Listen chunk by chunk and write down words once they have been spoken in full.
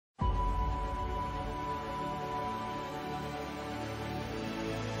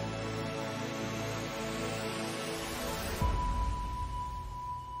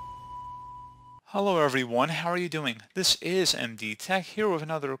Hello everyone, how are you doing? This is MD Tech here with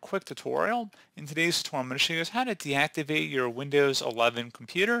another quick tutorial. In today's tutorial I'm going to show you guys how to deactivate your Windows 11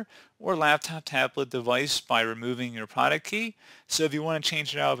 computer or laptop tablet device by removing your product key. So if you want to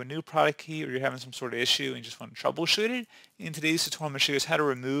change it out of a new product key or you're having some sort of issue and you just want to troubleshoot it, in today's tutorial I'm going to show you guys how to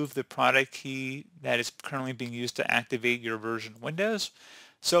remove the product key that is currently being used to activate your version of Windows.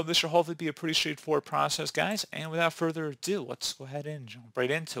 So this should hopefully be a pretty straightforward process, guys, and without further ado, let's go ahead and jump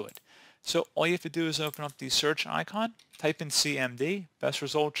right into it. So all you have to do is open up the search icon, type in CMD, best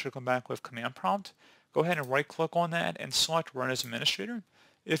result should come back with command prompt. Go ahead and right click on that and select run as administrator.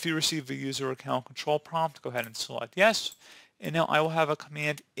 If you receive a user account control prompt, go ahead and select yes. And now I will have a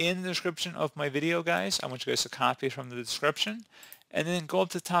command in the description of my video, guys. I want you guys to copy it from the description. And then go up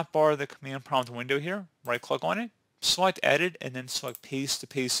to the top bar of the command prompt window here, right click on it, select edit, and then select paste to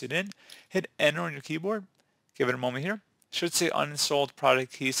paste it in. Hit enter on your keyboard. Give it a moment here. Should say uninstalled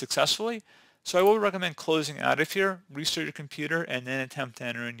product key successfully. So I will recommend closing out of here, restart your computer, and then attempt to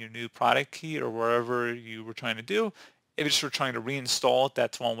enter in your new product key or wherever you were trying to do. If you just were trying to reinstall it,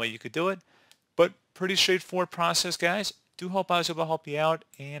 that's one way you could do it. But pretty straightforward process, guys. Do hope I was able to help you out,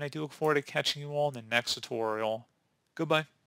 and I do look forward to catching you all in the next tutorial. Goodbye.